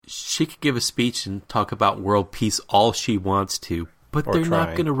she could give a speech and talk about world peace all she wants to, but they're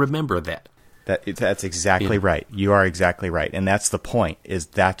not going to remember that. That's exactly right. You are exactly right. And that's the point, is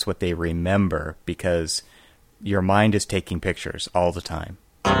that's what they remember, because your mind is taking pictures all the time.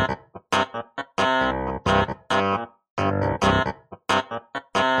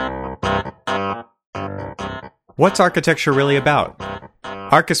 What's architecture really about?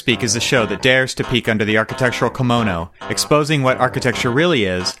 Archispeak is the show that dares to peek under the architectural kimono, exposing what architecture really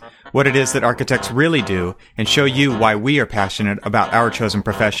is, what it is that architects really do, and show you why we are passionate about our chosen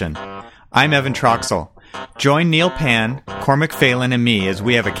profession. I'm Evan Troxel. Join Neil Pan, Cormac Phelan, and me as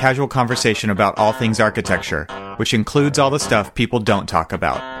we have a casual conversation about all things architecture, which includes all the stuff people don't talk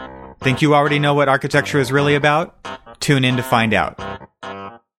about. Think you already know what architecture is really about? Tune in to find out.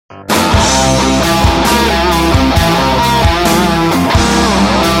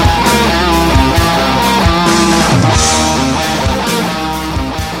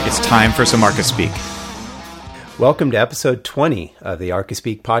 It's time for some Archispeak. Welcome to episode 20 of the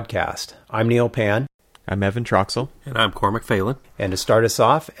Archispeak podcast. I'm Neil Pan. I'm Evan Troxel. And I'm Cormac Phelan. And to start us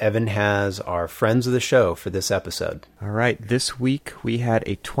off, Evan has our friends of the show for this episode. All right, this week we had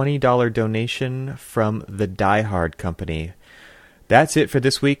a $20 donation from the Die Hard Company. That's it for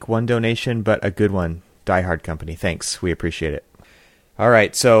this week. One donation, but a good one. Die Hard Company. Thanks. We appreciate it. All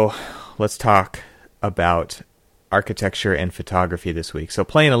right, so let's talk about architecture and photography this week. So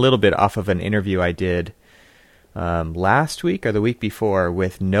playing a little bit off of an interview I did last week or the week before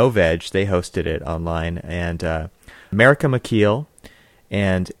with Noveg. They hosted it online, and America McKeel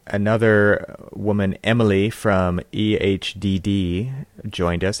and another woman, Emily from EHDD,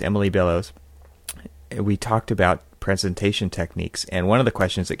 joined us, Emily Bellows. We talked about presentation techniques, and one of the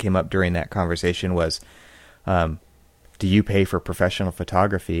questions that came up during that conversation was, do you pay for professional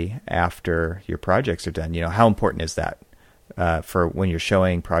photography after your projects are done? You know, how important is that for when you're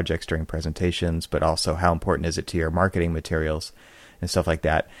showing projects during presentations, but also how important is it to your marketing materials and stuff like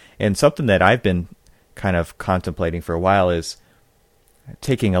that? And something that I've been kind of contemplating for a while is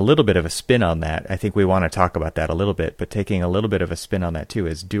taking a little bit of a spin on that. I think we want to talk about that a little bit, but taking a little bit of a spin on that too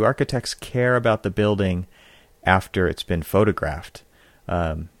is, do architects care about the building after it's been photographed?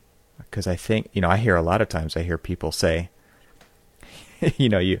 Because I think, I hear a lot of times, I hear people say,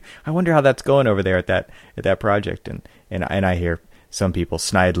 I wonder how that's going over there at that project, and I hear some people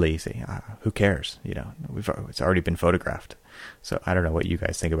snidely say, who cares? It's already been photographed. So I don't know what you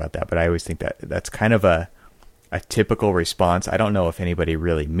guys think about that, but I always think that that's kind of a typical response. I don't know if anybody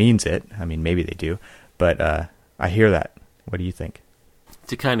really means it. I mean, maybe they do, but I hear that. What do you think?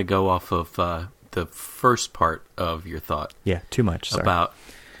 To kind of go off of the first part of your thought. Yeah, too much. Sorry. About.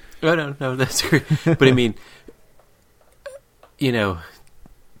 Oh, no, that's great. But I mean,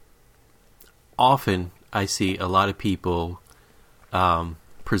 often I see a lot of people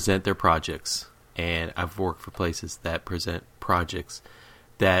present their projects, and I've worked for places that present projects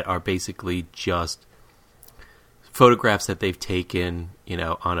that are basically just photographs that they've taken,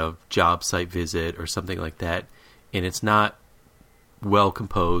 on a job site visit or something like that, and it's not well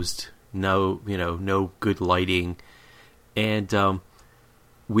composed, no good lighting, and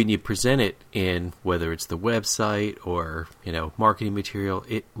when you present it in, whether it's the website or, marketing material,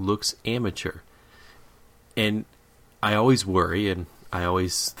 it looks amateur. And I always worry, and I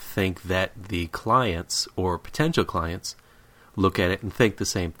always think that the clients or potential clients look at it and think the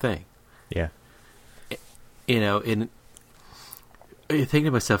same thing. Yeah. And thinking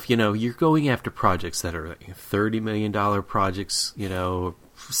to myself, you're going after projects that are $30 million projects,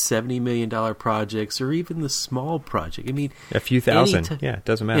 $70 million projects, or even the small project. I mean, a few thousand. Yeah, it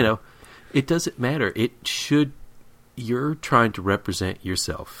doesn't matter. It doesn't matter. You're trying to represent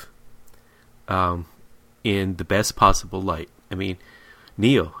yourself in the best possible light. I mean,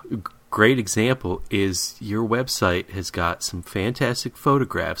 Neil, great example is your website has got some fantastic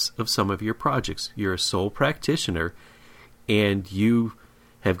photographs of some of your projects. You're a sole practitioner, and you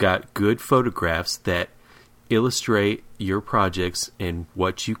have got good photographs that illustrate your projects and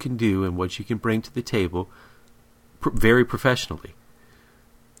what you can do and what you can bring to the table very professionally.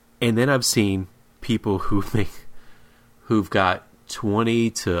 And then I've seen people who've got 20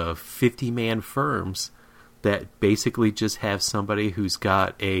 to 50 man firms that basically just have somebody who's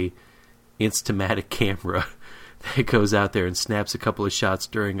got a Instamatic camera that goes out there and snaps a couple of shots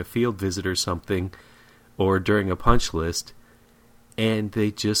during a field visit or something, or during a punch list, and they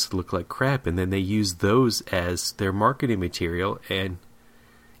just look like crap, and then they use those as their marketing material, and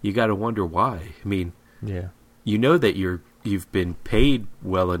you got to wonder why. I mean, yeah, that you've been paid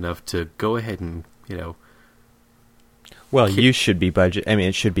well enough to go ahead and Well, you should be budget. I mean,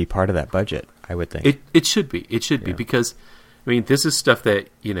 it should be part of that budget, I would think. It should be. It should be, because I mean, this is stuff that,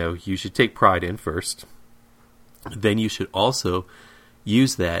 you should take pride in first. Then you should also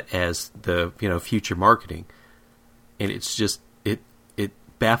use that as the, future marketing. And it's just, it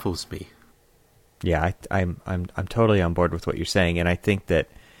baffles me. Yeah, I'm totally on board with what you're saying. And I think that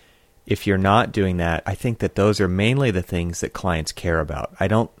if you're not doing that, I think that those are mainly the things that clients care about. I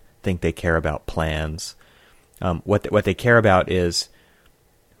don't think they care about plans. What they care about is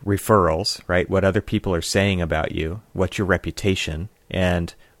referrals, right? What other people are saying about you, what's your reputation,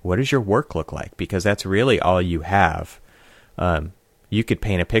 and what does your work look like? Because that's really all you have. You could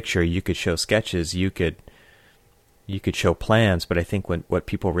paint a picture, you could show sketches, you could show plans, but I think what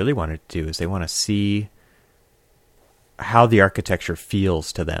people really want to do is they want to see how the architecture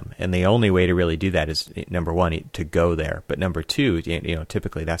feels to them. And the only way to really do that is, number one, to go there. But number two,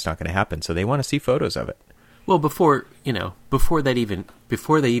 typically that's not going to happen. So they want to see photos of it. Well, before they even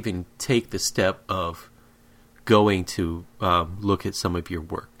take the step of going to look at some of your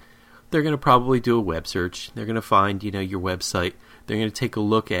work, they're going to probably do a web search. They're going to find, your website. They're going to take a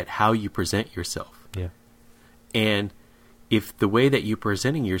look at how you present yourself. Yeah. And if the way that you're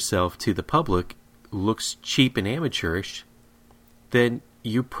presenting yourself to the public looks cheap and amateurish, then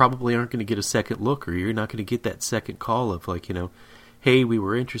you probably aren't going to get a second look, or you're not going to get that second call of like, hey, we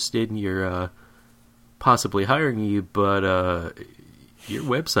were interested in your possibly hiring you, but your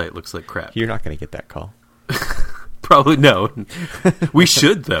website looks like crap. You're not going to get that call. Probably no. We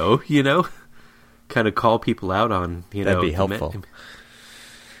should though, kind of call people out on, that'd be helpful.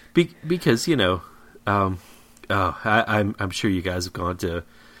 Because I'm sure you guys have gone to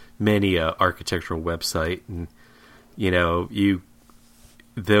many architectural website, and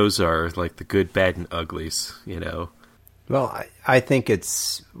those are like the good, bad, and uglies. Well, I think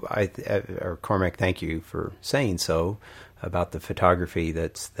or Cormac, thank you for saying so about the photography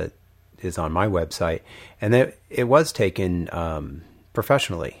that is on my website, and that it was taken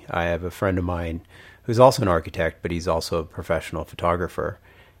professionally. I have a friend of mine who's also an architect, but he's also a professional photographer,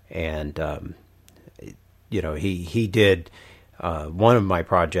 and he did one of my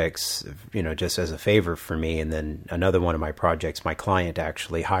projects, just as a favor for me, and then another one of my projects, my client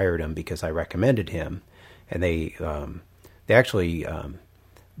actually hired him because I recommended him, and they actually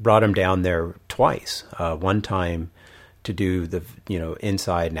brought him down there twice. One time to do the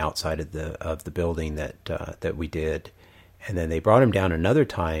inside and outside of the building that we did, and then they brought him down another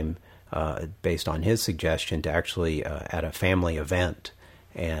time based on his suggestion to actually at a family event,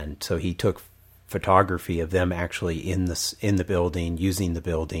 and so he took photography of them actually in the building, using the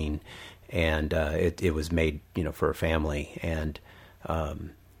building, and it was made for a family. And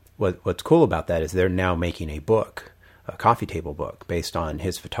what's cool about that is they're now making a book, a coffee table book based on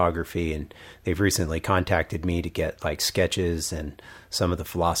his photography, and they've recently contacted me to get like sketches and some of the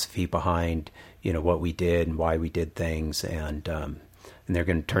philosophy behind what we did and why we did things, and they're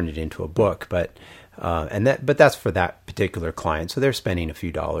going to turn it into a book. But that's for that particular client, so they're spending a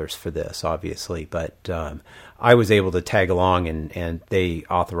few dollars for this, obviously. But I was able to tag along, and they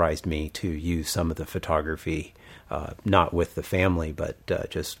authorized me to use some of the photography, not with the family, but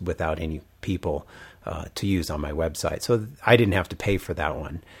just without any people to use on my website. So I didn't have to pay for that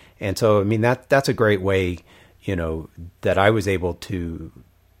one. And so, I mean, that's a great way, that I was able to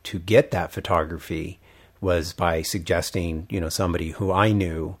get that photography was by suggesting, somebody who I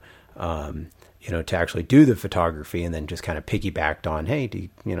knew, to actually do the photography, and then just kind of piggybacked on, hey,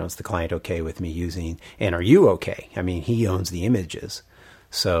 is the client okay with me using, and are you okay? I mean, he owns the images.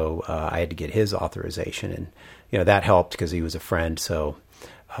 So I had to get his authorization, and, that helped because he was a friend. So,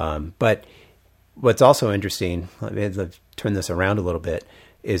 but what's also interesting, let's turn this around a little bit,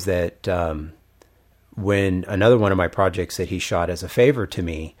 is that when another one of my projects that he shot as a favor to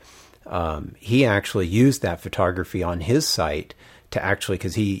me, he actually used that photography on his site to actually,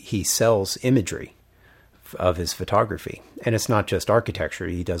 because he sells imagery of his photography, and it's not just architecture.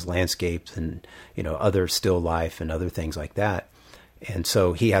 He does landscapes and other still life and other things like that. And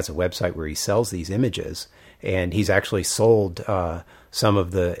so he has a website where he sells these images, and he's actually sold some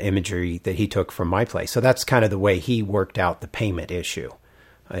of the imagery that he took from my place. So that's kind of the way he worked out the payment issue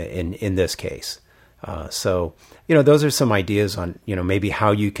in this case. So those are some ideas on maybe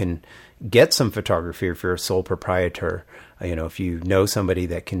how you can get some photography if you're a sole proprietor. If you know somebody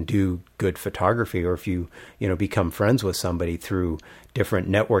that can do good photography, or if you become friends with somebody through different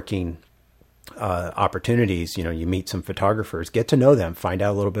networking opportunities, you meet some photographers, get to know them, find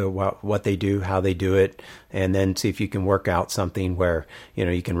out a little bit about what they do, how they do it, and then see if you can work out something where,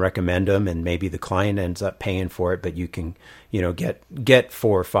 you can recommend them, and maybe the client ends up paying for it, but you can, get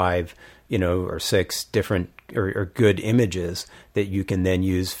 4 or 5, or 6 different or good images that you can then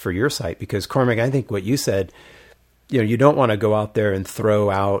use for your site. Because Cormac, I think what you said, you don't want to go out there and throw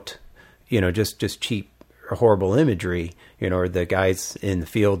out, just cheap or horrible imagery, or the guys in the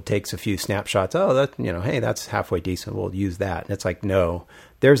field takes a few snapshots. Oh, that, hey, that's halfway decent. We'll use that. And it's like, no,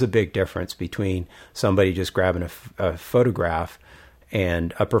 there's a big difference between somebody just grabbing a photograph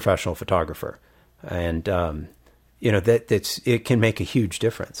and a professional photographer. And, it can make a huge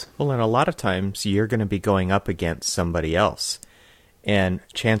difference. Well, and a lot of times you're going to be going up against somebody else, and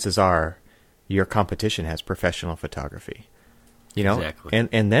chances are your competition has professional photography. Exactly.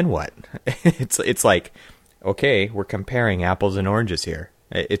 And then what? It's like, okay, we're comparing apples and oranges here.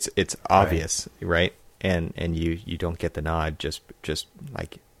 It's obvious, right? And you don't get the nod, just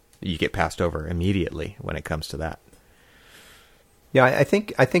like you get passed over immediately when it comes to that. Yeah, I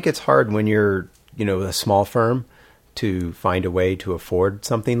think it's hard when you're, a small firm to find a way to afford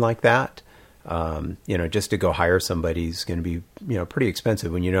something like that. Just to go hire somebody is going to be, pretty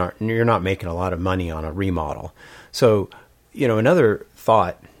expensive when you're not making a lot of money on a remodel. So, another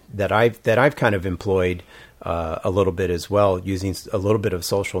thought that I've kind of employed a little bit as well, using a little bit of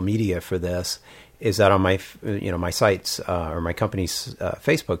social media for this, is that on my my site's or my company's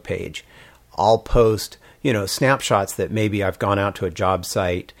Facebook page, I'll post snapshots that maybe I've gone out to a job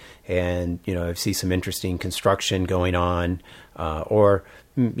site and I see some interesting construction going on, or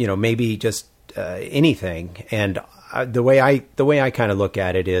maybe just anything. And the way I kind of look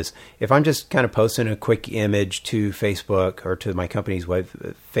at it is, if I'm just kind of posting a quick image to Facebook or to my company's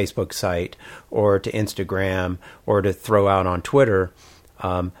Facebook site or to Instagram or to throw out on Twitter,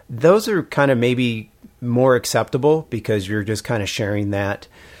 those are kind of maybe more acceptable because you're just kind of sharing that.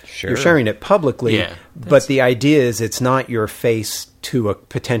 Sure. You're sharing it publicly, yeah, but the idea is it's not your face to a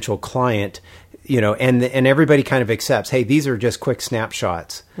potential client, and everybody kind of accepts, hey, these are just quick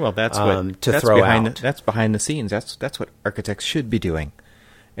snapshots. Well, that's what to throw out. That's behind the scenes. That's what architects should be doing.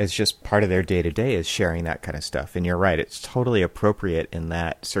 It's just part of their day to day is sharing that kind of stuff. And you're right; it's totally appropriate in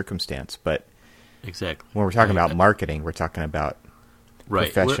that circumstance. But exactly when we're talking about marketing, we're talking about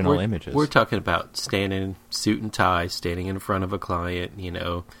professional images. We're talking about standing suit and tie, standing in front of a client,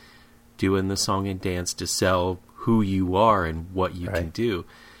 doing the song and dance to sell who you are and what you can do.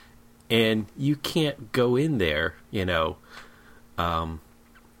 And you can't go in there,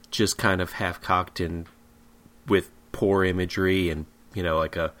 just kind of half-cocked and with poor imagery and,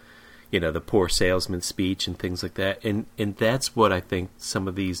 like the poor salesman speech and things like that. And that's what I think some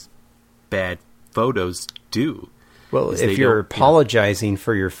of these bad photos do. Well, if you're apologizing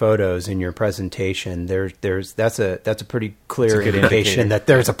for your photos in your presentation, that's a pretty clear indication that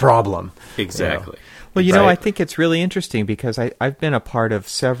there's a problem. Exactly. Well, I think it's really interesting because I've been a part of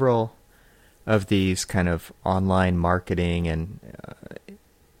several of these kind of online marketing and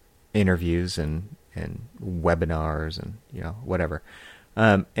interviews and webinars and whatever,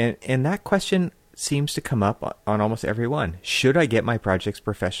 and that question seems to come up on almost every one. Should I get my projects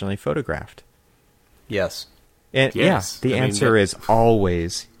professionally photographed? Yes. And yes. The answer is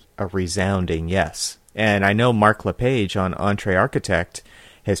always a resounding yes. And I know Mark LePage on Entree Architect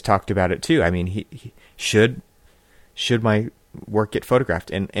has talked about it too. I mean, he should my work get photographed?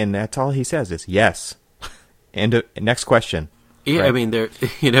 And that's all he says is yes. And next question. Yeah, right? I mean,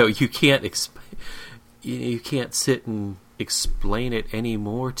 you can't sit and explain it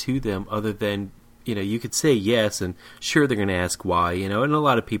anymore to them other than, you could say yes, and sure, they're going to ask why, and a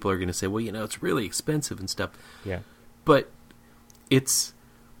lot of people are going to say, well, it's really expensive and stuff. Yeah. But it's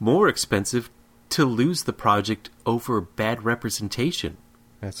more expensive to lose the project over bad representation.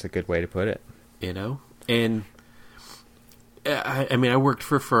 That's a good way to put it. And I mean, I worked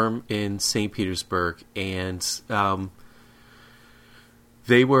for a firm in St. Petersburg, and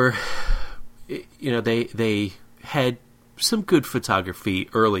they were, they had some good photography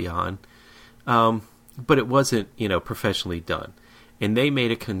early on, but it wasn't, professionally done. And they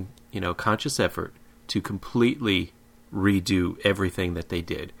made a conscious effort to completely redo everything that they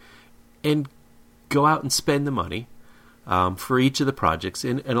did and go out and spend the money for each of the projects.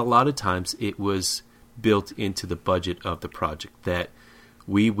 And a lot of times it was built into the budget of the project that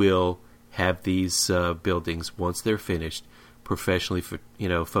we will have these buildings, once they're finished, professionally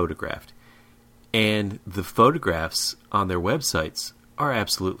photographed. And the photographs on their websites are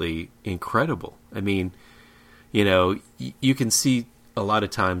absolutely incredible. I mean, you can see a lot of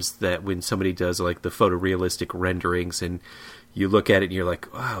times that when somebody does like the photorealistic renderings and you look at it and you're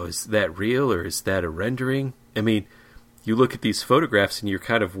like, wow, is that real or is that a rendering? I mean, you look at these photographs and you're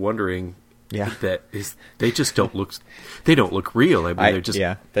kind of wondering, they just don't look real. I mean, they're just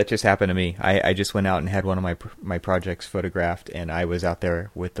that just happened to me. I just went out and had one of my projects photographed, and I was out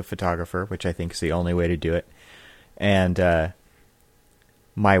there with the photographer, which I think is the only way to do it. And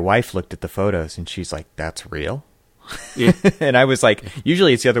my wife looked at the photos and she's like, "That's real." Yeah. And I was like,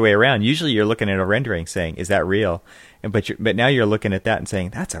 usually it's the other way around. Usually you're looking at a rendering saying, is that real? But now you're looking at that and saying,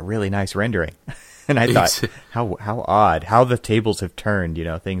 that's a really nice rendering. And I thought, how odd, how the tables have turned,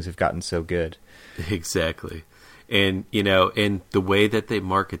 things have gotten so good. Exactly. And, and the way that they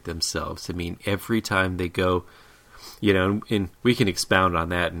market themselves, I mean, every time they go, and we can expound on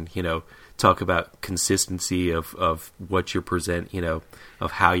that and, talk about consistency of what you're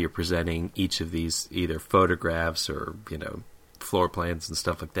of how you're presenting each of these either photographs or, floor plans and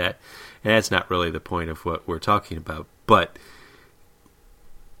stuff like that. And that's not really the point of what we're talking about. But,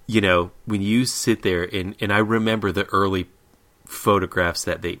 when you sit there and I remember the early photographs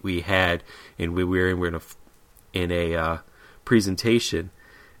that we had, and we were in a presentation,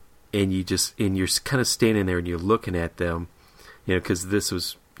 and you're kind of standing there and you're looking at them, because this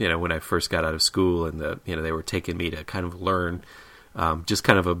was, when I first got out of school, and they were taking me to kind of learn, just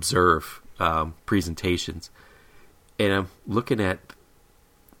kind of observe presentations, and I'm looking at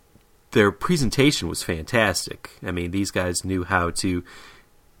their presentation was fantastic. I mean, these guys knew how to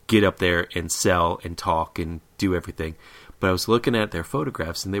get up there and sell and talk and do everything. But I was looking at their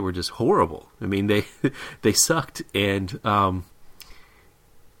photographs and they were just horrible. I mean, they sucked. And I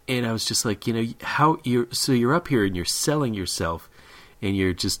was just like, you're up here and you're selling yourself and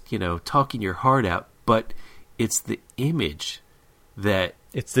you're just, talking your heart out, but it's the image that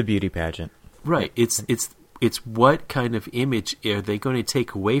it's the beauty pageant. Right. It's what kind of image are they going to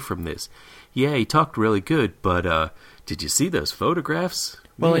take away from this? Yeah, he talked really good, but did you see those photographs?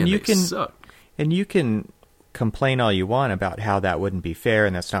 Well, Man, and you can complain all you want about how that wouldn't be fair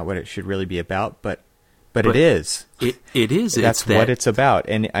and that's not what it should really be about, but it is. It is. That's what it's about.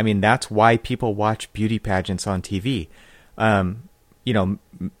 And I mean, that's why people watch beauty pageants on TV. I don't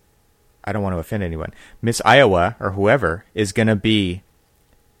want to offend anyone. Miss Iowa or whoever is going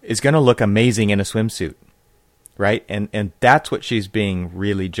to look amazing in a swimsuit. Right? And that's what she's being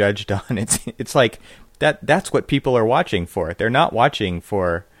really judged on. It's like that's what people are watching for. They're not watching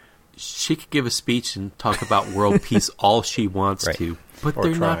for... She could give a speech and talk about world peace all she wants right. to, but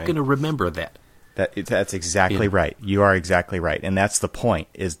they're not going to remember that. That's exactly right. You are exactly right. And that's the point,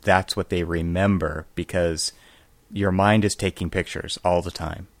 is that's what they remember, because your mind is taking pictures all the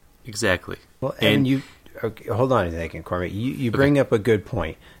time. Exactly. Well, and you... Okay, hold on a second, Cormac. You bring up a good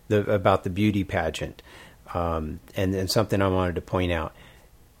point about the beauty pageant. And something I wanted to point out,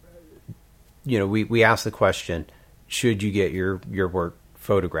 we asked the question, should you get your work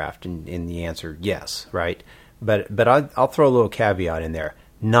photographed? And the answer, yes, right? But I'll throw a little caveat in there.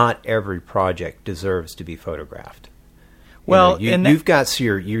 Not every project deserves to be photographed. Well, you've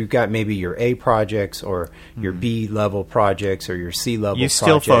got maybe your A projects or your B level projects or your C level. You projects.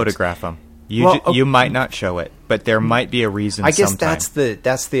 still photograph them. You might not show it, but there might be a reason. I guess sometime.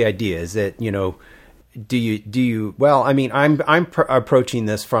 that's the idea. Is that Do you? Well, I mean, I'm approaching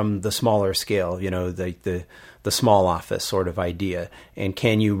this from the smaller scale, the small office sort of idea. And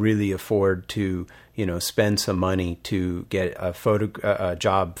can you really afford to, spend some money to get a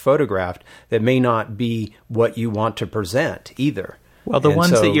job photographed that may not be what you want to present either? Well, the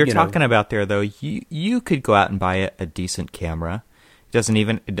ones that you're talking about there, though, you could go out and buy a decent camera.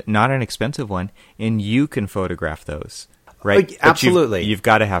 Not an expensive one, and you can photograph those, right? Absolutely. You've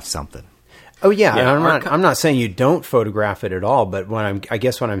got to have something. Oh yeah, and I'm not saying you don't photograph it at all, but I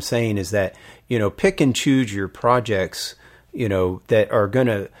guess what I'm saying is that, pick and choose your projects, that are going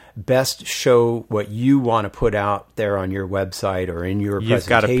to best show what you want to put out there on your website or in your presentations. You've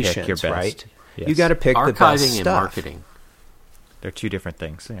got to pick your best. Right? Yes. You got to pick the best archiving stuff. And marketing. They're two different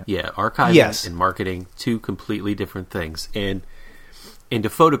things. Yeah, archiving and marketing, two completely different things. And to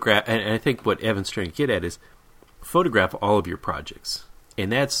photograph, and I think what Evan's trying to get at is photograph all of your projects,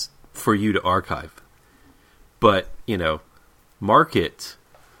 and that's for you to archive. But, market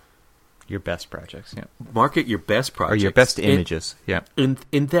your best projects. Yeah. Market your best projects. Or your best images. And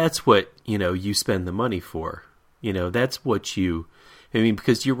that's what, you spend the money for. That's what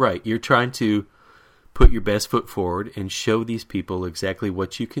because you're right. You're trying to put your best foot forward and show these people exactly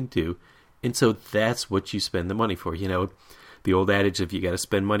what you can do. And so that's what you spend the money for. The old adage of you got to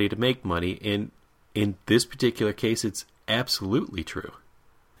spend money to make money. And in this particular case, it's absolutely true.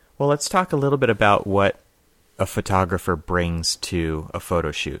 Well, let's talk a little bit about what a photographer brings to a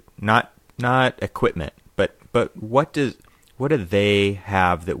photo shoot. Not equipment, but what do they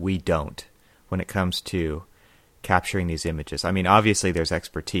have that we don't when it comes to capturing these images? I mean, obviously there's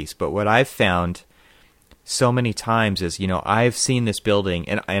expertise, but what I've found so many times is, I've seen this building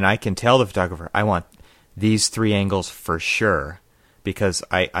and I can tell the photographer, I want these 3 angles for sure because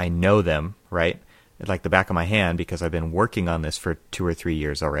I know them, right? Like the back of my hand because I've been working on this for 2 or 3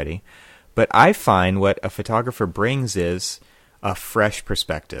 years already. But I find what a photographer brings is a fresh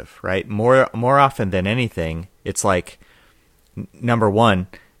perspective, right? More often than anything, it's like, number one,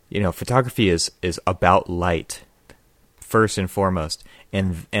 photography is about light first and foremost,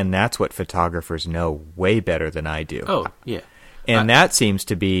 and that's what photographers know way better than I do. Oh, yeah. And that seems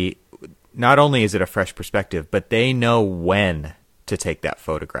to be, not only is it a fresh perspective, but they know when to take that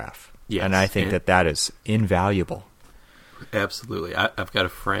photograph. Yes, and I think that is invaluable. Absolutely. I've got a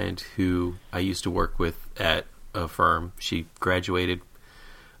friend who I used to work with at a firm. She graduated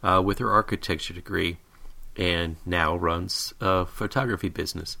with her architecture degree and now runs a photography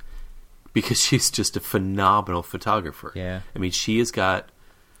business because she's just a phenomenal photographer. Yeah. I mean, she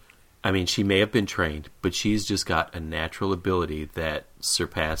may have been trained, but she's just got a natural ability that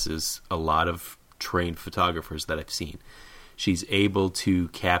surpasses a lot of trained photographers that I've seen. She's able to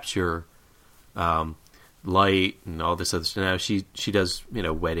capture light and all this other stuff. Now she does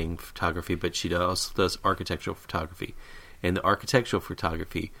wedding photography, but she also does architectural photography. And the architectural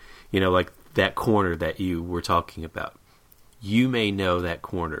photography, like that corner that you were talking about, you may know that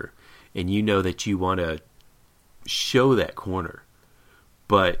corner, and you know that you want to show that corner,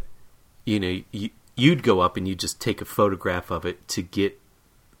 but you'd go up and you just take a photograph of it to get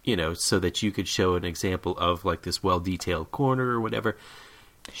so that you could show an example of like this well-detailed corner or whatever.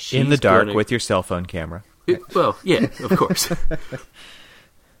 In the dark with your cell phone camera. Well, yeah, of course.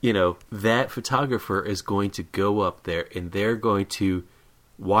 That photographer is going to go up there and they're going to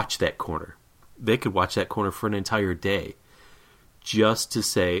watch that corner. They could watch that corner for an entire day just to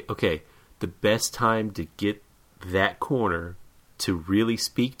say, okay, the best time to get that corner to really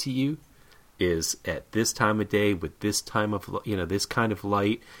speak to you is at this time of day with this time of, this kind of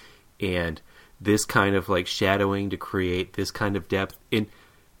light and this kind of like shadowing to create this kind of depth. And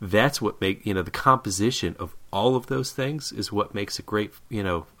that's what make the composition of all of those things is what makes a great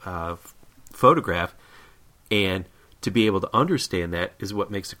photograph, and to be able to understand that is what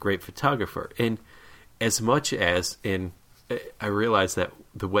makes a great photographer. And as much as, and I realize that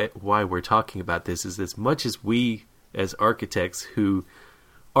why we're talking about this is as much as we as architects who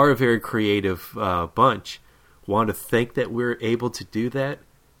are a very creative bunch want to think that we're able to do that,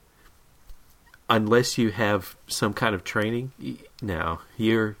 unless you have some kind of training, no,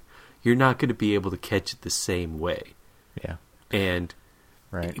 you're not going to be able to catch it the same way. Yeah, and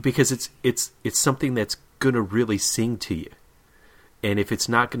right, because it's something that's going to really sing to you. And if it's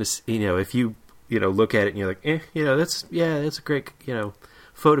not going to, if you look at it and you're like, that's a great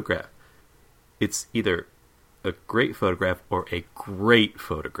photograph. It's either a great photograph or a great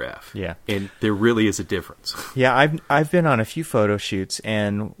photograph. Yeah. And there really is a difference. Yeah, I've been on a few photo shoots,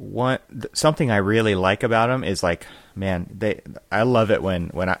 and something I really like about them is like, man, I love it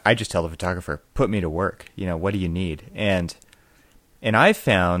when I just tell the photographer, put me to work. What do you need? And I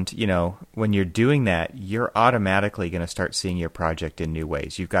found, when you're doing that, you're automatically going to start seeing your project in new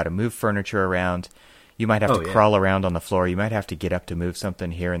ways. You've got to move furniture around. You might have to crawl around on the floor. You might have to get up to move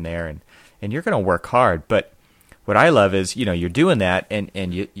something here and there, and you're going to work hard. But what I love is, you're doing that,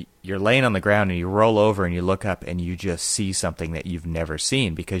 and you're laying on the ground, and you roll over, and you look up, and you just see something that you've never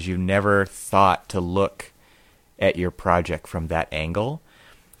seen because you've never thought to look at your project from that angle.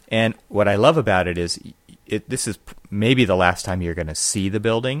 And what I love about it is, this is maybe the last time you're going to see the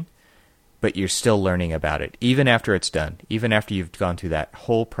building, but you're still learning about it, even after it's done, even after you've gone through that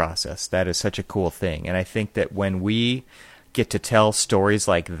whole process. That is such a cool thing. And I think that when we get to tell stories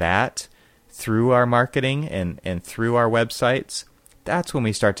like that through our marketing and through our websites, that's when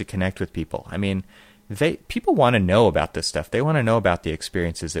we start to connect with people. I mean, people want to know about this stuff. They want to know about the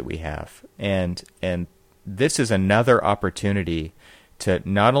experiences that we have. And this is another opportunity to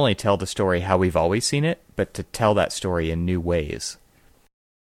not only tell the story how we've always seen it, but to tell that story in new ways.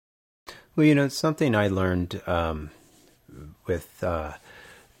 Well, it's something I learned with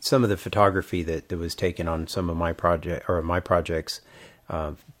some of the photography that was taken on some of my projects,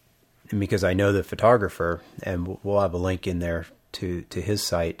 because I know the photographer, and we'll have a link in there to his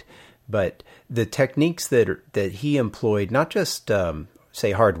site. But the techniques that he employed, not just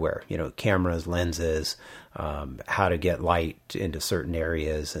say hardware, cameras, lenses, how to get light into certain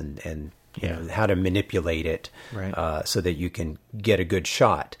areas, and how to manipulate it, right, so that you can get a good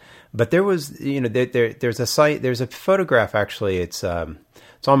shot. But there was, there's a photograph actually. It's on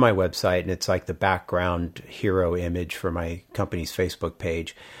my website, and it's like the background hero image for my company's Facebook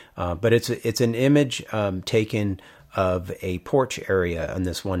page. But it's an image taken of a porch area in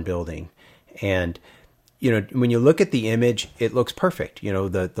this one building, and when you look at the image, it looks perfect.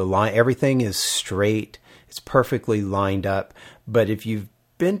 The line, everything is straight, it's perfectly lined up. But if you've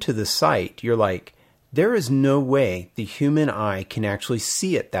been to the site, you're like, there is no way the human eye can actually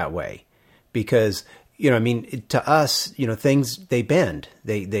see it that way. because, I mean, to us, things, they bend.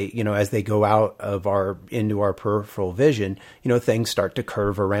 They, as they go out of into our peripheral vision, things start to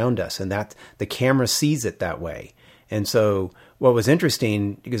curve around us, and that the camera sees it that way. And so what was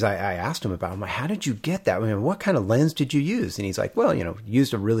interesting, because I asked him about, I'm like, how did you get that? I mean, what kind of lens did you use? And he's like, well,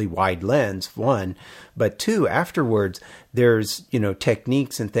 used a really wide lens, one, but two, afterwards, there's,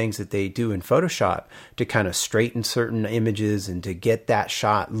 techniques and things that they do in Photoshop to kind of straighten certain images and to get that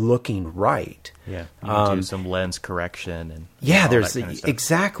shot looking right. Yeah. You can do some lens correction and yeah, all there's that kind of stuff.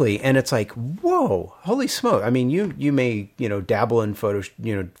 exactly. And it's like, whoa, holy smoke. I mean, you may, dabble in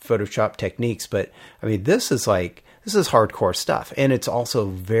Photoshop techniques, but I mean, this is hardcore stuff, and it's also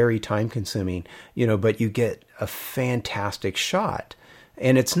very time consuming, but you get a fantastic shot.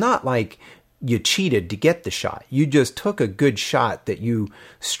 And it's not like you cheated to get the shot. You just took a good shot that you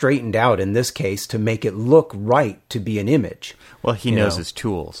straightened out, in this case, to make it look right to be an image. Well, he knows his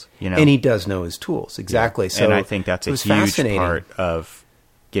tools, And he does know his tools, exactly. Yeah. So and I think that's a huge part of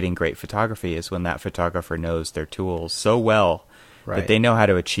getting great photography, is when that photographer knows their tools so well that they know how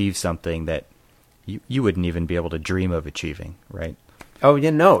to achieve something that you wouldn't even be able to dream of achieving, right? Oh, yeah,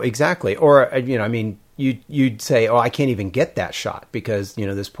 no, exactly. Or, I mean, you'd say, oh, I can't even get that shot because,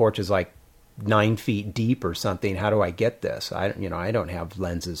 this porch is like 9 feet deep or something. How do I get this? I don't have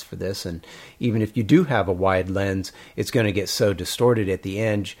lenses for this. And even if you do have a wide lens, it's going to get so distorted at the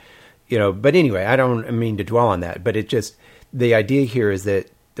end, But anyway, I don't mean to dwell on that. But the idea here is that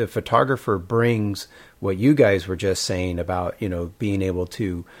the photographer brings what you guys were just saying about, being able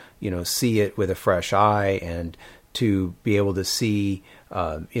to, see it with a fresh eye and to be able to see,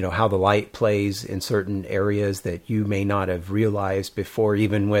 how the light plays in certain areas that you may not have realized before,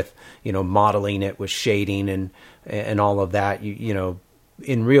 even with, modeling it with shading and all of that,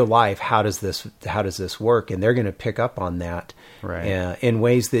 in real life, how does this work? And they're going to pick up on that in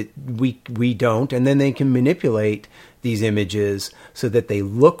ways that we don't, and then they can manipulate these images so that they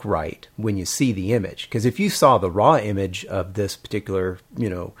look right when you see the image. Because if you saw the raw image of this particular,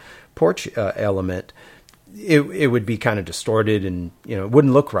 porch element, it would be kind of distorted and, it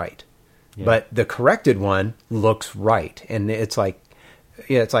wouldn't look right. Yeah. But the corrected one looks right. And it's like,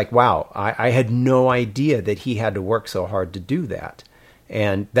 wow, I had no idea that he had to work so hard to do that.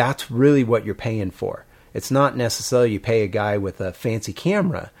 And that's really what you're paying for. It's not necessarily you pay a guy with a fancy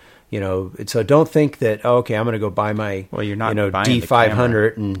camera, so don't think that, okay, I'm going to go buy my, you're not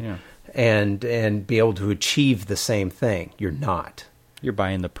D500 and be able to achieve the same thing. You're not. You're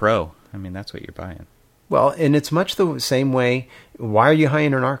buying the Pro. I mean, that's what you're buying. Well, and it's much the same way. Why are you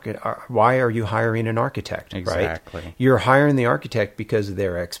hiring an architect? Exactly. Right? You're hiring the architect because of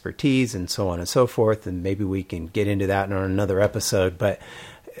their expertise and so on and so forth. And maybe we can get into that on another episode. But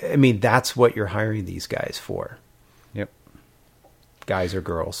I mean, that's what you're hiring these guys for. Yep. Guys or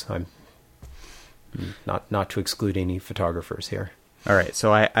girls. I'm not to exclude any photographers here. All right.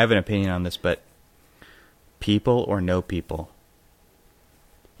 So I have an opinion on this, but people or no people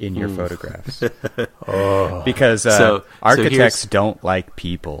in your photographs. Because architects don't like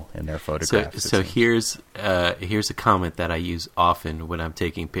people in their photographs. So here's a comment that I use often when I'm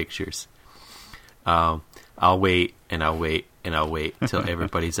taking pictures. I'll wait and I'll wait and I'll wait until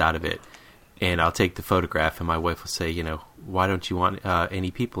everybody's out of it, and I'll take the photograph, and my wife will say, why don't you want any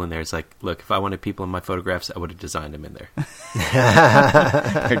people in there? It's like, look, if I wanted people in my photographs, I would have designed them in there.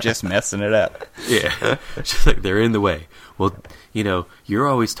 They're just messing it up. Yeah. She's like, they're in the way. Well, you're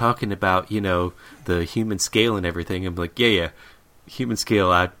always talking about, the human scale and everything. I'm like, yeah. Human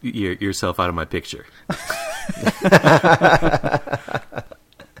scale, out yourself out of my picture.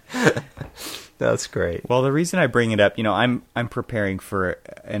 That's great. Well, the reason I bring it up, I'm preparing for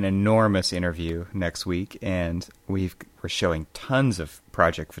an enormous interview next week, and we're showing tons of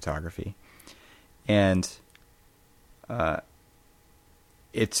project photography, and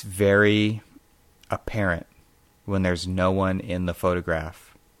it's very apparent when there's no one in the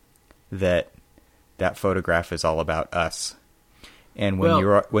photograph that photograph is all about us. And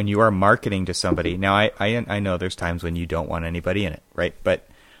when you are marketing to somebody, now I know there's times when you don't want anybody in it, right? But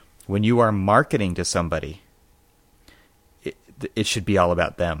when you are marketing to somebody, it should be all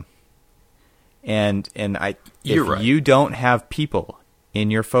about them. And you don't have people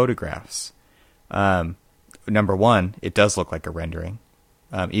in your photographs, number one, it does look like a rendering,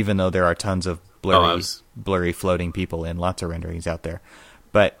 even though there are tons of blurry floating people in lots of renderings out there.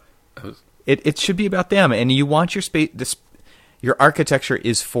 But it should be about them, and you want your space. Your architecture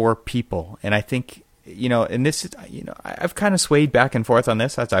is for people, and I think. And this is, I've kind of swayed back and forth on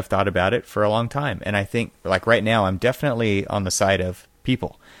this as I've thought about it for a long time. And I think, like right now, I'm definitely on the side of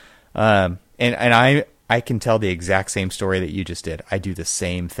people. And I I can tell the exact same story that you just did. I do the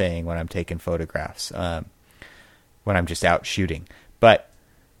same thing when I'm taking photographs, when I'm just out shooting. But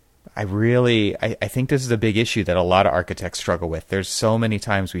I think this is a big issue that a lot of architects struggle with. There's so many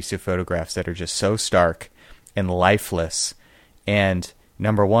times we see photographs that are just so stark and lifeless. And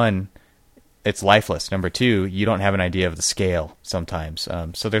number one, it's lifeless. Number two, you don't have an idea of the scale sometimes.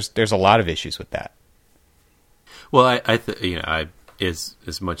 So there's a lot of issues with that. Well, as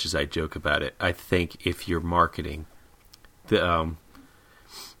much as I joke about it, I think if you're marketing, I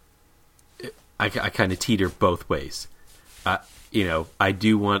kind of teeter both ways. I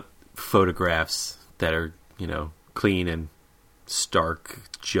do want photographs that are, clean and stark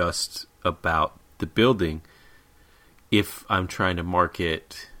just about the building. If I'm trying to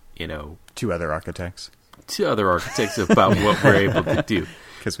market, To other architects about what we're able to do.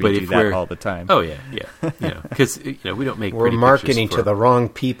 Because we do that all the time. Oh, yeah. Because, we don't make We're marketing to the wrong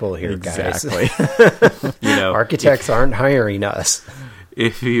people here, exactly. Guys. Architects aren't hiring us.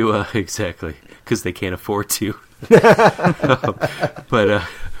 If you, exactly, because they can't afford to.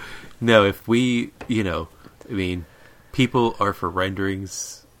 No, if we, people are for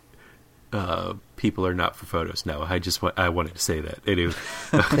renderings, people are not for photos. No, I wanted to say that. Anyway,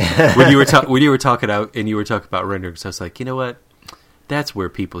 when you were talking out and you were talking about renderings, I was like, you know what? That's where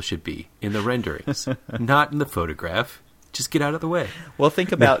people should be, in the renderings, not in the photograph. Just get out of the way. Well,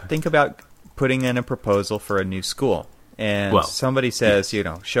 think about putting in a proposal for a new school, and somebody says,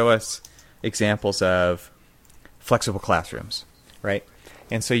 show us examples of flexible classrooms, right?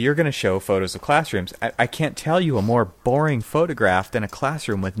 And so you're going to show photos of classrooms. I can't tell you a more boring photograph than a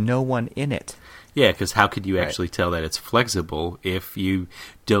classroom with no one in it. Yeah, because how could you actually tell that it's flexible if you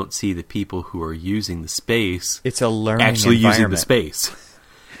don't see the people who are using the space? It's a learning actually using the environment. space,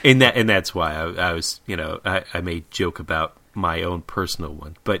 and that's why I was I may joke about my own personal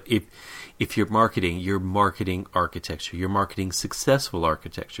one. But if you're marketing architecture, you're marketing successful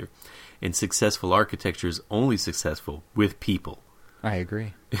architecture, and successful architecture is only successful with people. I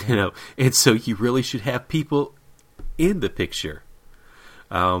agree. And so you really should have people in the picture.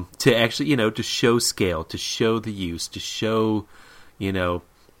 To actually, to show scale, to show the use, to show,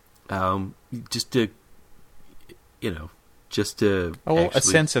 just to a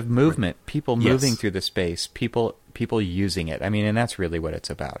sense of movement, people moving through the space, people using it. I mean, and that's really what it's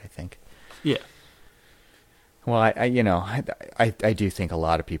about, I think. Yeah. Well, I do think a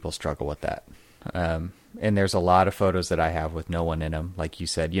lot of people struggle with that. And there's a lot of photos that I have with no one in them, like you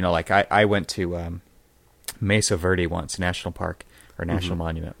said. Like I went to Mesa Verde once, National Park. Or National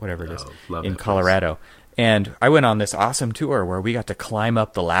Monument, whatever it is, in Colorado. And I went on this awesome tour where we got to climb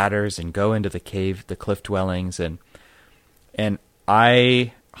up the ladders and go into the cliff dwellings, and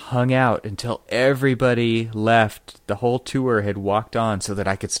I hung out until everybody left. The whole tour had walked on so that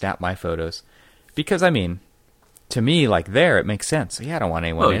I could snap my photos. Because, to me, it makes sense. Yeah, I don't want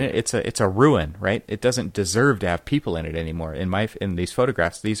anyone in it. It's a ruin, right? It doesn't deserve to have people in it anymore. In these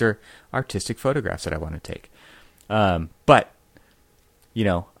photographs, these are artistic photographs that I want to take. But it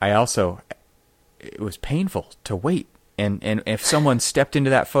was painful to wait. And if someone stepped into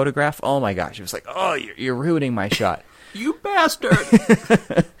that photograph, oh my gosh, it was like, oh, you're ruining my shot. You bastard.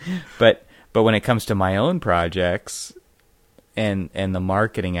 But when it comes to my own projects and the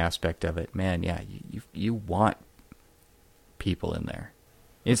marketing aspect of it, man, yeah, you want people in there.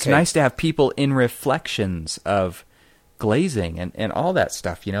 It's nice to have people in reflections of glazing and all that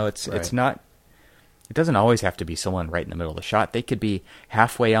stuff. It's not. It doesn't always have to be someone right in the middle of the shot. They could be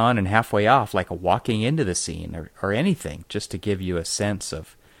halfway on and halfway off, like walking into the scene or anything, just to give you a sense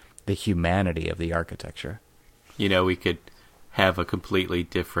of the humanity of the architecture. We could have a completely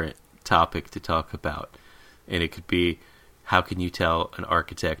different topic to talk about, and it could be, how can you tell an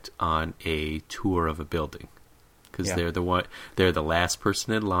architect on a tour of a building? Because they're the last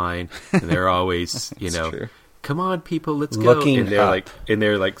person in line, and they're always, true. Come on, people, let's go. Looking up. And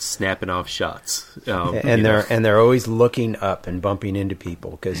they're like snapping off shots. And they're always looking up and bumping into people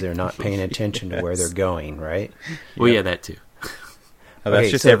because they're not paying attention to where they're going, right? Well, yeah, that too.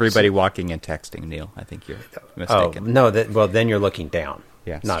 That's just everybody walking and texting, Neil. I think you're mistaken. Oh, no, then you're looking down.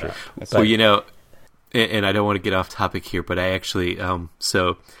 Yeah, not true. up. Well, and I don't want to get off topic here, but I actually,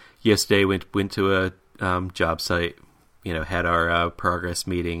 so yesterday went to a job site, had our progress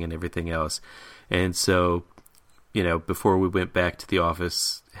meeting and everything else. And so, before we went back to the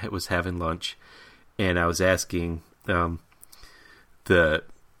office, was having lunch, and I was asking the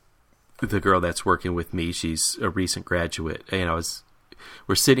girl that's working with me, she's a recent graduate, and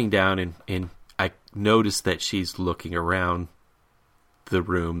we're sitting down, and I noticed that she's looking around the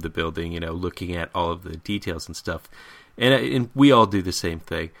room, the building, looking at all of the details and stuff, and we all do the same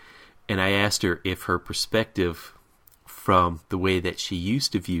thing. And I asked her if her perspective from the way that she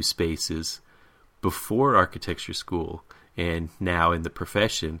used to view spaces before architecture school and now in the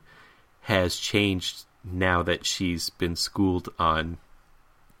profession has changed now that she's been schooled on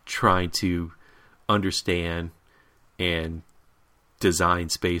trying to understand and design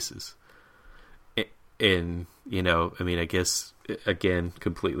spaces. And, I guess, again,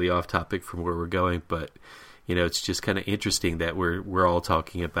 completely off topic from where we're going, but, it's just kind of interesting that we're all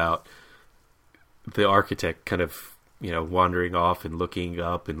talking about the architect kind of, wandering off and looking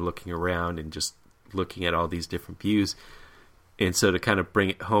up and looking around and just looking at all these different views. And so to kind of bring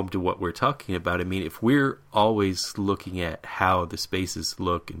it home to what we're talking about, if we're always looking at how the spaces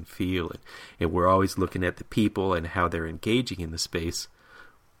look and feel, and we're always looking at the people and how they're engaging in the space,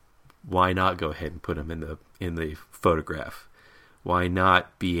 why not go ahead and put them in the photograph? Why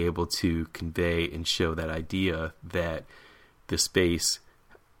not be able to convey and show that idea that the space,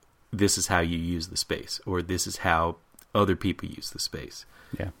 this is how you use the space, or this is how other people use the space?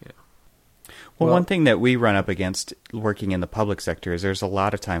 Yeah. Well, one thing that we run up against working in the public sector is there's a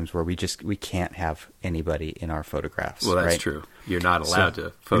lot of times where we can't have anybody in our photographs. Well, that's right? true. You're not allowed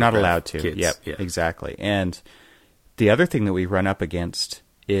to photograph. You're not allowed to. Kids. Yep, yeah, exactly. And the other thing that we run up against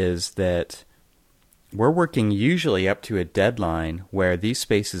is that we're working usually up to a deadline where these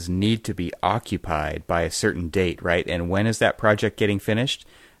spaces need to be occupied by a certain date, right? And when is that project getting finished?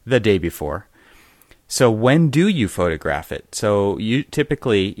 The day before. So when do you photograph it? So you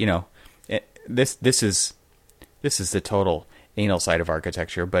typically, this is the total anal side of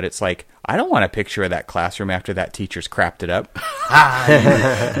architecture, but it's like, I don't want a picture of that classroom after that teacher's crapped it up.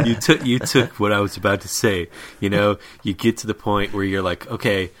 You took what I was about to say. You get to the point where you're like,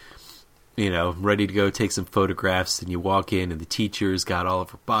 okay, ready to go take some photographs, and you walk in and the teacher's got all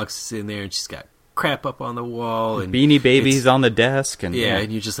of her boxes in there and she's got crap up on the wall and Beanie Babies on the desk, and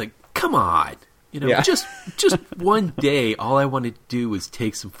and you're just like, come on. Just one day, all I wanted to do was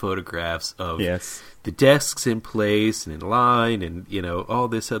take some photographs of the desks in place and in line and, all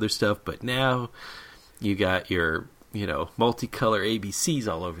this other stuff. But now you got your, multicolor ABCs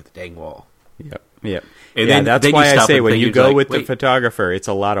all over the dang wall. Yep. And then that's why I say when you go like, with the photographer, it's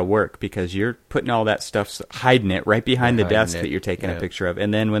a lot of work because you're putting all that stuff, hiding it right behind the desk that you're taking a picture of.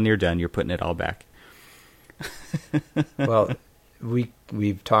 And then when you're done, you're putting it all back. Well,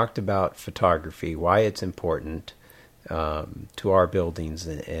 we've talked about photography, why it's important to our buildings,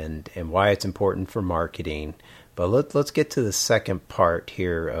 and why it's important for marketing. But let's get to the second part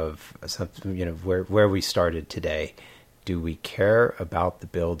here of something, where we started today. Do we care about the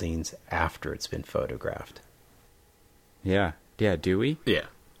buildings after it's been photographed? Yeah. Do we? Yeah,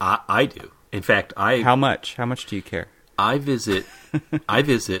 I do. In fact, How much? How much do you care? I visit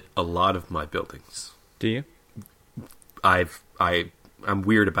a lot of my buildings. Do you? I'm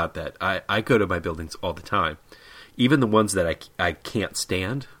weird about that. I go to my buildings all the time, even the ones that I can't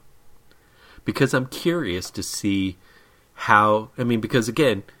stand, because I'm curious to see how. Because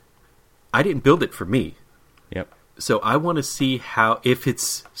again, I didn't build it for me. Yep. So I want to see how, if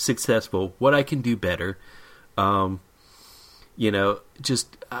it's successful, what I can do better. I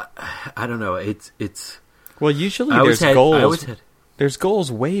don't know. It's. Well, usually goals. There's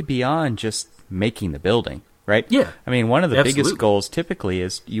goals way beyond just making the building. Right? Yeah. One of the absolutely. biggest goals typically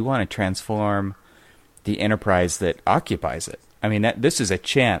is you want to transform the enterprise that occupies it. This is a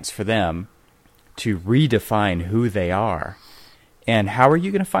chance for them to redefine who they are. And how are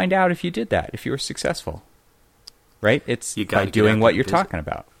you going to find out if you did that, if you were successful? Right? It's by doing what you're talking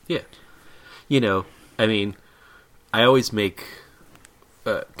about. Yeah. I always make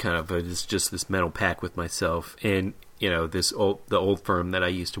kind of just this mental pact with myself. And, the old firm that I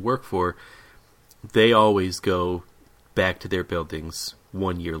used to work for, they always go back to their buildings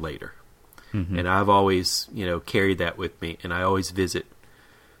 1 year later. Mm-hmm. And I've always, carried that with me. And I always visit,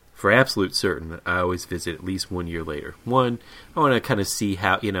 for absolute certain, I always visit at least 1 year later. I want to kind of see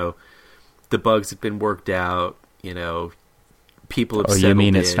how, the bugs have been worked out, people have settled in. You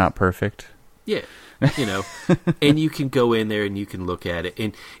mean it's not perfect? Yeah. And you can go in there and you can look at it.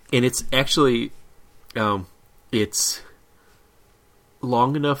 And it's actually, it's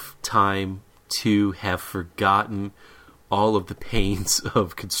long enough time to have forgotten all of the pains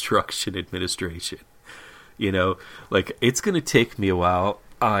of construction administration. It's going to take me a while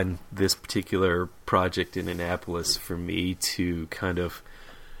on this particular project in Annapolis for me to kind of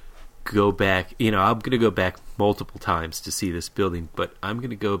go back. I'm going to go back multiple times to see this building, but I'm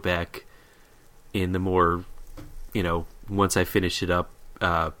going to go back in the more, once I finish it up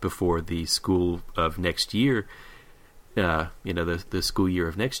before the school of next year, the school year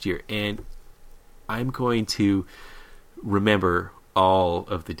of next year. And I'm going to remember all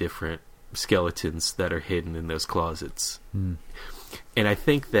of the different skeletons that are hidden in those closets. And I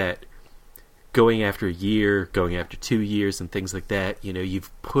think that going after a year, going after 2 years and things like that,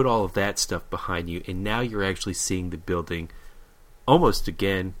 you've put all of that stuff behind you, and now you're actually seeing the building almost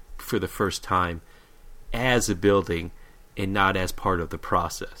again for the first time as a building and not as part of the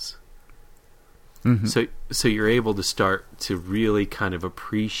process. So you're able to start to really kind of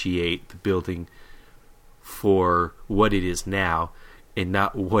appreciate the building for what it is now and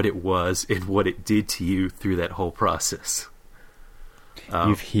not what it was and what it did to you through that whole process.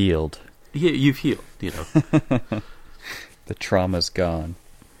 You've healed. Yeah, you've healed, The trauma's gone.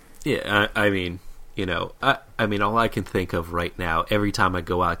 Yeah, I mean, all I can think of right now, every time I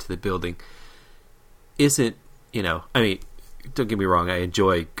go out to the building, isn't, don't get me wrong, I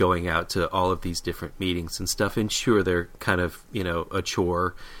enjoy going out to all of these different meetings and stuff, and sure, they're kind of, a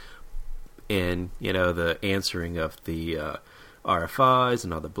chore, and, the answering of the RFIs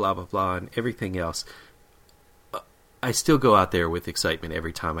and all the blah, blah, blah, and everything else. I still go out there with excitement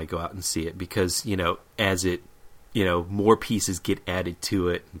every time I go out and see it, because, as it, more pieces get added to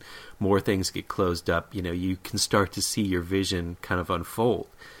it, and more things get closed up, you can start to see your vision kind of unfold.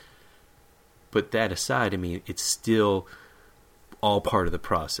 But that aside, it's still all part of the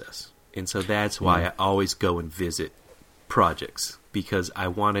process. And so that's why I always go and visit projects, because I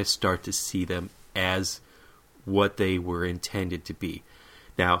want to start to see them as what they were intended to be.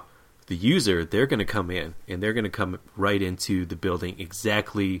 Now, the user, they're going to come in, and they're going to come right into the building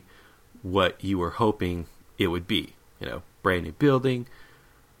exactly what you were hoping it would be. Brand new building,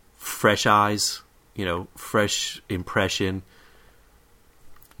 fresh eyes, fresh impression.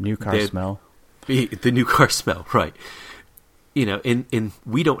 New car smell. The new car smell, right. And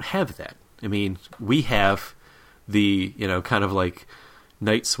we don't have that. We have the, kind of like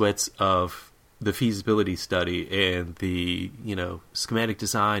night sweats of the feasibility study and the, schematic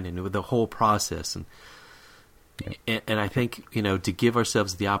design and the whole process. And I think, to give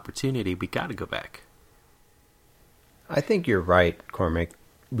ourselves the opportunity, we got to go back. I think you're right, Cormac.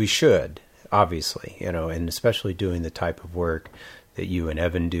 We should, obviously, and especially doing the type of work that you and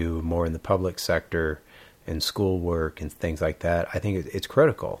Evan do more in the public sector and school work and things like that. I think it's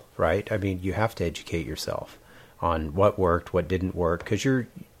critical, right? You have to educate yourself on what worked, what didn't work, because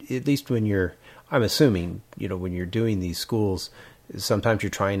at least when I'm assuming, when you're doing these schools, sometimes you're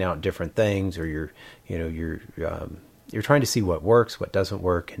trying out different things, or you're trying to see what works, what doesn't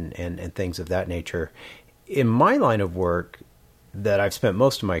work, and things of that nature. In my line of work that I've spent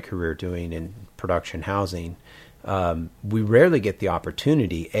most of my career doing in production housing, we rarely get the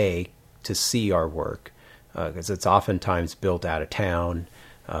opportunity, to see our work, because it's oftentimes built out of town.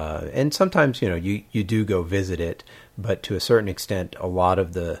 And sometimes, you do go visit it, but to a certain extent, a lot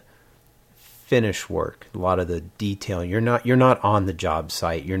of the finish work, a lot of the detailing, you're not on the job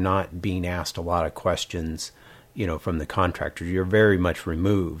site. You're not being asked a lot of questions, from the contractor. You're very much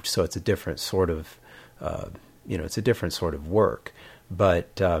removed. So it's a different sort of, work.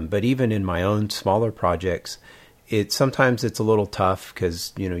 But even in my own smaller projects, sometimes it's a little tough,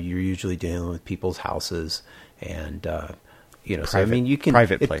 because, you're usually dealing with people's houses and, you can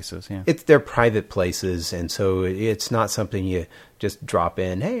private places. Yeah, they're private places, and so it's not something you just drop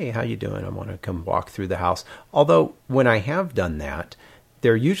in. Hey, how you doing? I want to come walk through the house. Although when I have done that,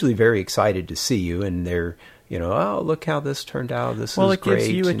 they're usually very excited to see you, and they're oh, look how this turned out. This is great. Well, it gives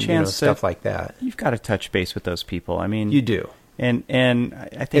you a chance stuff like that. You've got to touch base with those people. You do, and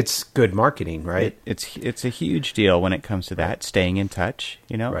I think it's good marketing, right? It's a huge deal when it comes to that, staying in touch.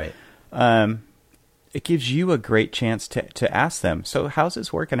 Right. It gives you a great chance to ask them, so how's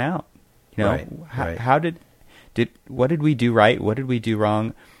this working out? Right. How did what did we do right? What did we do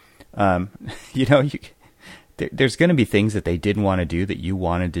wrong? There's going to be things that they didn't want to do that you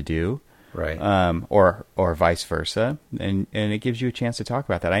wanted to do, right? Or vice versa, and it gives you a chance to talk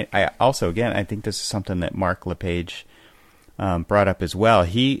about that. I also, again, I think this is something that Mark LePage brought up as well.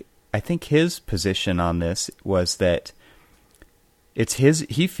 I think his position on this was that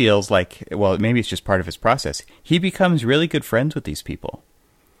he feels like, well, maybe it's just part of his process. He becomes really good friends with these people.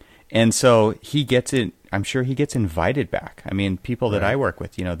 And so I'm sure he gets invited back. People that I work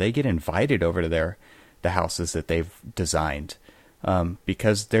with, they get invited over to the houses that they've designed,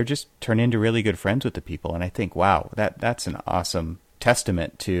 because they're just turned into really good friends with the people. And I think, wow, that's an awesome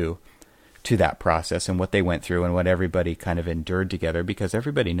testament to that process and what they went through and what everybody kind of endured together, because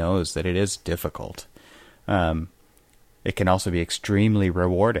everybody knows that it is difficult. It can also be extremely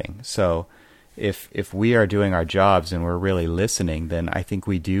rewarding. So if we are doing our jobs and we're really listening, then I think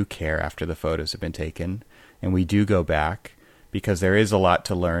we do care after the photos have been taken, and we do go back, because there is a lot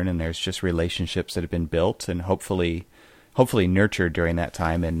to learn, and there's just relationships that have been built, and hopefully, hopefully nurtured during that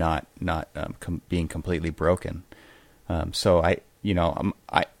time and not being completely broken. So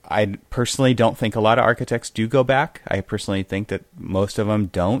I personally don't think a lot of architects do go back. I personally think that most of them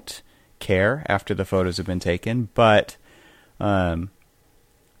don't care after the photos have been taken, but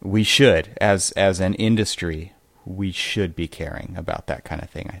we should, as an industry, we should be caring about that kind of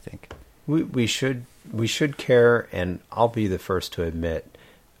thing, I think. We should care, and I'll be the first to admit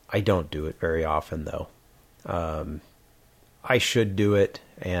I don't do it very often, though. I should do it,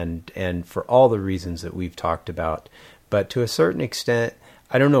 and for all the reasons that we've talked about. But to a certain extent,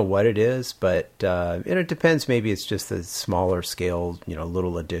 I don't know what it is, but it depends. Maybe it's just a smaller scale,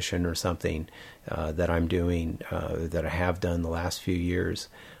 little addition or something that I'm doing, that I have done the last few years.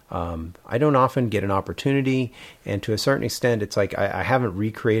 I don't often get an opportunity, and to a certain extent, it's like I haven't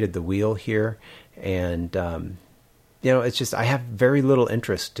recreated the wheel here, and it's just I have very little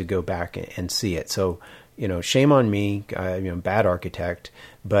interest to go back and see it. So, shame on me, bad architect,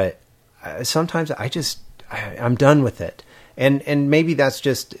 but sometimes I'm done with it. And maybe that's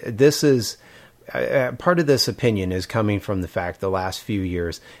just, this is, part of this opinion is coming from the fact the last few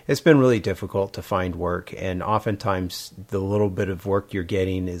years, it's been really difficult to find work. And oftentimes the little bit of work you're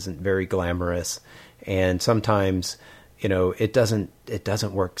getting isn't very glamorous. And sometimes, it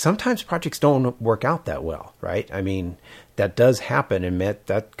doesn't work. Sometimes projects don't work out that well, right? I mean, that does happen. And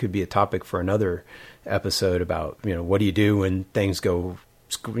that could be a topic for another episode about, what do you do when things go,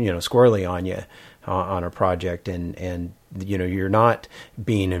 squirrely on you on a project, and you're not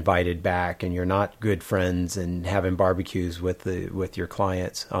being invited back, and you're not good friends and having barbecues with your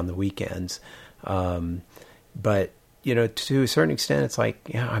clients on the weekends. But to a certain extent, it's like,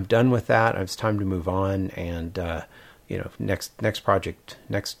 I'm done with that. It's time to move on, and next project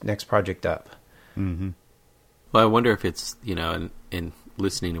up. Mm-hmm. Well, I wonder if it's in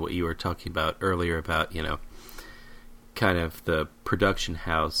listening to what you were talking about earlier about kind of the production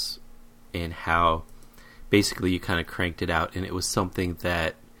house and how basically you kind of cranked it out, and it was something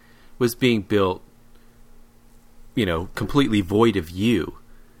that was being built, completely void of you,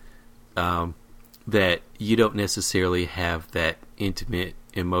 that you don't necessarily have that intimate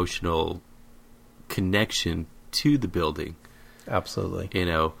emotional connection to the building. Absolutely.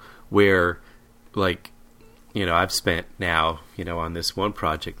 Where I've spent now, on this one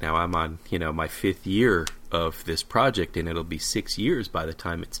project, now I'm on, my 5th year of this project, and it'll be 6 years by the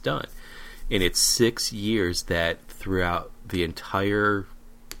time it's done. And it's 6 years that throughout the entire,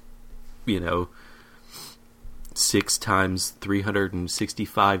 6 times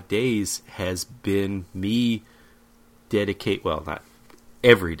 365 days has been me not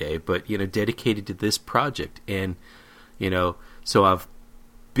every day, but, dedicated to this project. And, so I've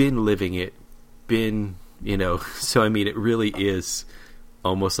been living it, so I mean, it really is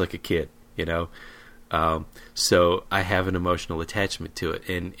almost like a kid, so I have an emotional attachment to it,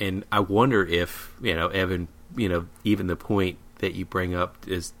 and I wonder if Evan, even the point that you bring up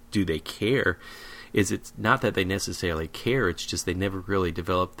is, do they care? Is it's not that they necessarily care; it's just they never really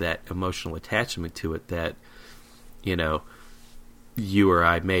developed that emotional attachment to it that you or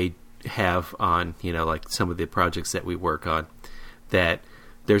I may have on like some of the projects that we work on. That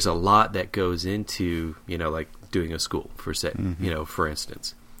there's a lot that goes into like doing a school for for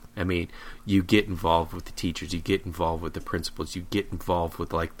instance. I mean, you get involved with the teachers, you get involved with the principals, you get involved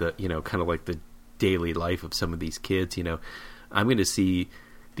with like the, kind of like the daily life of some of these kids. I'm going to see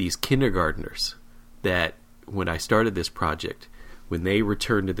these kindergartners that when I started this project, when they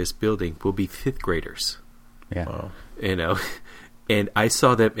return to this building, will be 5th graders. Yeah. Wow. And I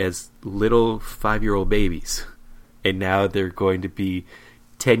saw them as little 5-year-old babies, and now they're going to be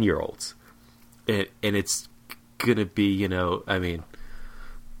 10-year-olds. And it's going to be, I mean,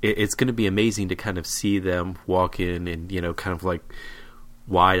 it's going to be amazing to kind of see them walk in and, kind of like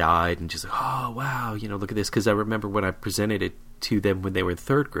wide-eyed and just, oh, wow, look at this. Because I remember when I presented it to them when they were in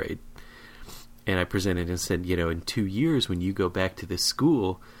 3rd grade, and I presented and said, in 2 years when you go back to this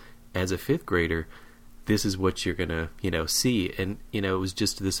school as a 5th grader, this is what you're going to, see. And, it was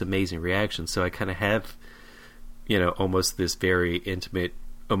just this amazing reaction. So I kind of have, almost this very intimate,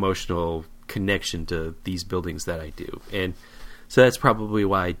 emotional connection to these buildings that I do. And so that's probably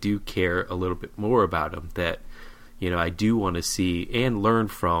why I do care a little bit more about them, that, I do want to see and learn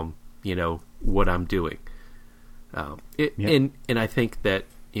from, what I'm doing. And I think that,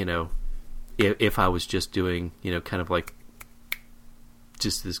 if I was just doing, kind of like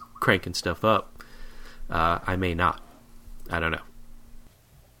just this cranking stuff up, I may not. I don't know.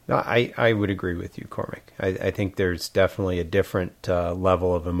 No, I would agree with you, Cormac. I think there's definitely a different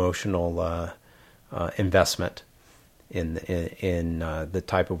level of emotional investment in the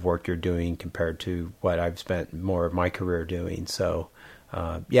type of work you're doing compared to what I've spent more of my career doing. So,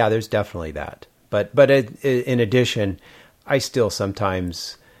 yeah, there's definitely that. But in addition, I still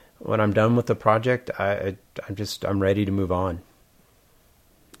sometimes, when I'm done with the project, I'm ready to move on.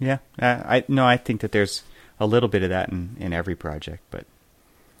 Yeah, I think that there's a little bit of that in every project, but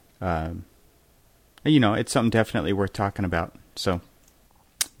it's something definitely worth talking about. So,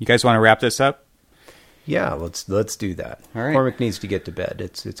 you guys want to wrap this up? Yeah, let's do that. All right. Cormac needs to get to bed.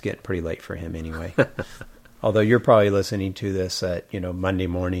 It's getting pretty late for him anyway. Although you're probably listening to this at Monday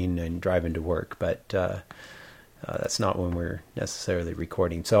morning and driving to work, but that's not when we're necessarily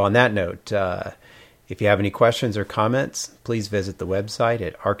recording. So on that note, if you have any questions or comments, please visit the website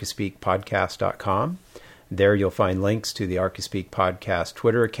at archispeakpodcast.com. There you'll find links to the Archispeak Podcast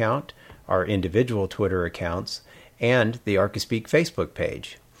Twitter account, our individual Twitter accounts, and the Archispeak Facebook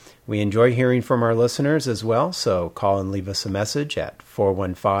page. We enjoy hearing from our listeners as well, so call and leave us a message at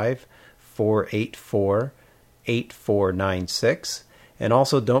 415-484-8496. And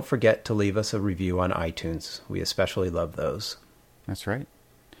also don't forget to leave us a review on iTunes. We especially love those. That's right.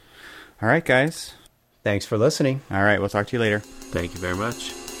 All right, guys. Thanks for listening. All right, we'll talk to you later. Thank you very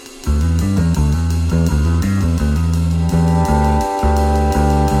much.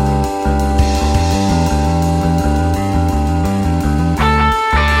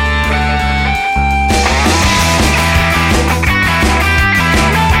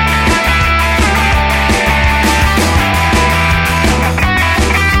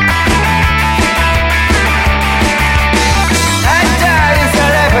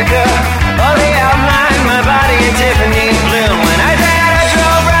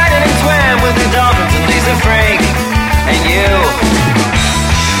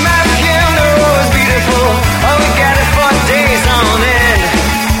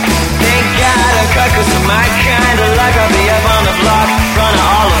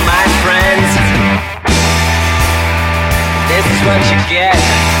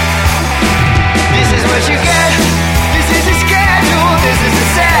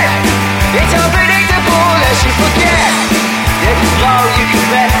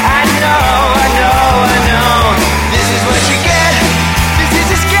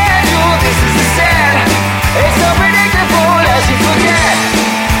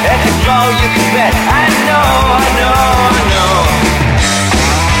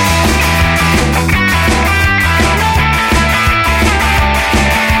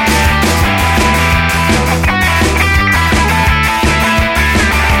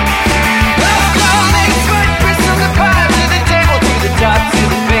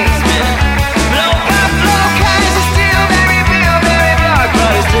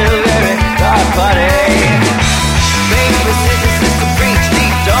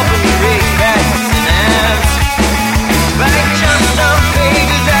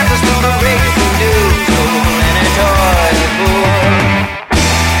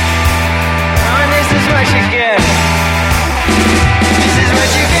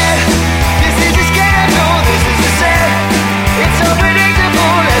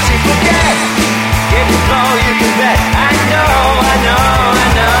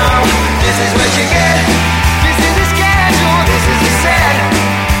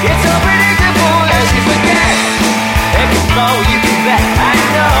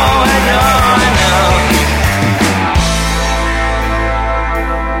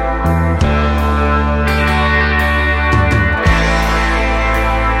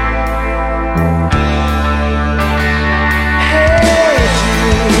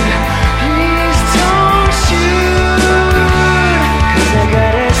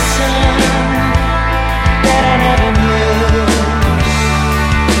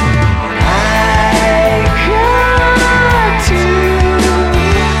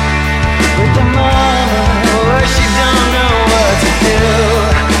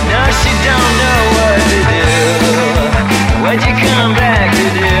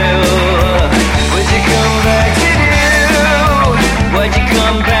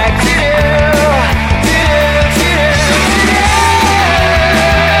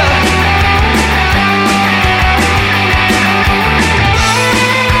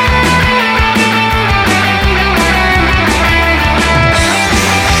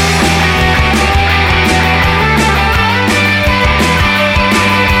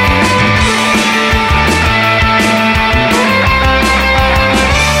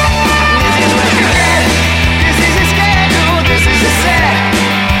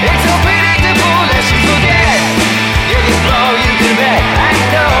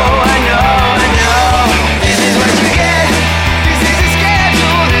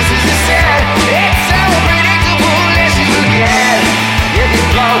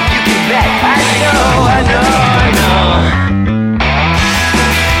 all you can bet. I know, I know, I know.